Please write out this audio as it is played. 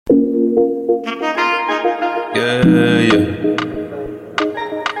Yeah, yeah.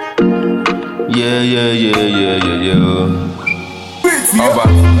 Yeah, yeah, yeah, yeah, yeah, yeah. Oba.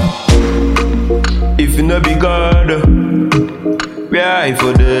 If you no be God, where I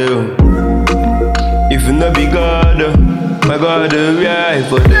for them? If you no be God, my God, where I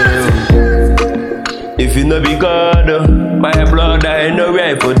for them? If you no be God, my blood, I know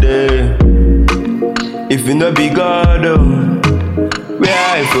where I for them. If you no be God, where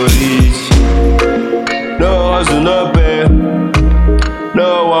I for reach? No hustle, no pay.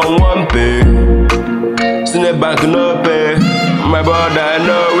 No one want pay. Send back, no pay. My brother, I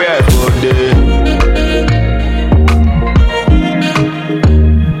know where I for day.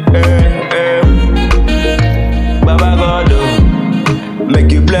 Baba God,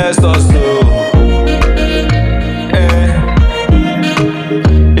 make you bless us, so.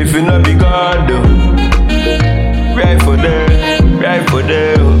 If you not be God, where I for day, where I for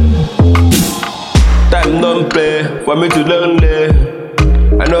day. Time don't play for me to learn there.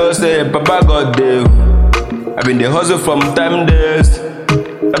 I know say Papa God there. I been the hustle from time days.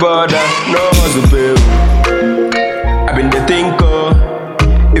 About that, no hustle pay. I been the thinker.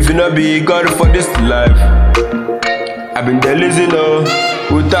 If you not be God for this life, I been the listener.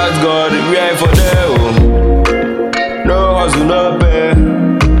 Without God, we ain't for there. No hustle, no pay.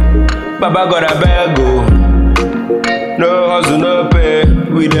 Papa God, I beg go. No hustle, no pay.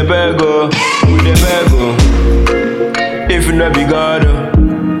 We the beg go. We the beg go. If you not be God,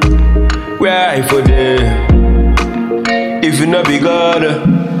 where I for there? If you not be God,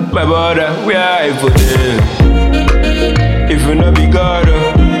 my brother, where I for there? If you not be God,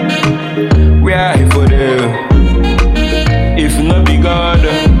 where I for there? If you not be God,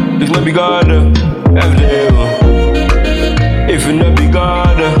 if not be God, have there. If you not be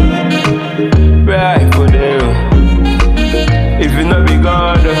God, where I for there? If you not be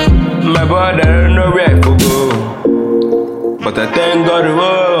God, my brother, I don't know where I for go. But I thank God,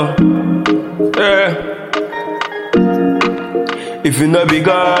 oh, yeah. If you not be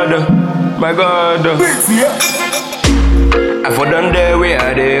God, my God, I for done there where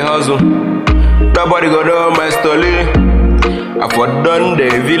I dey hustle. Nobody go know my story. I for done the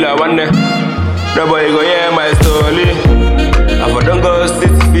villa one day. Nobody go hear my story. I for done go 6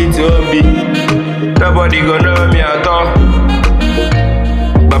 feet OB. Nobody go know me at all.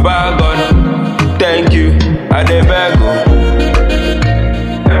 Baba God, thank you. I dey beg you.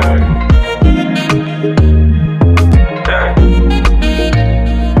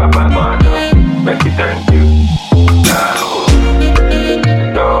 Make you thank you.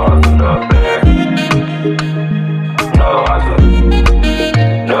 No hustle, no pay. No hustle,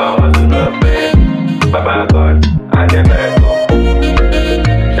 no hustle, no pay. Baba God, I never go.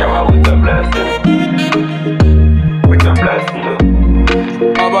 Shower with a blessing. With a blessing, no.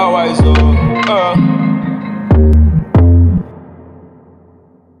 Otherwise, oh.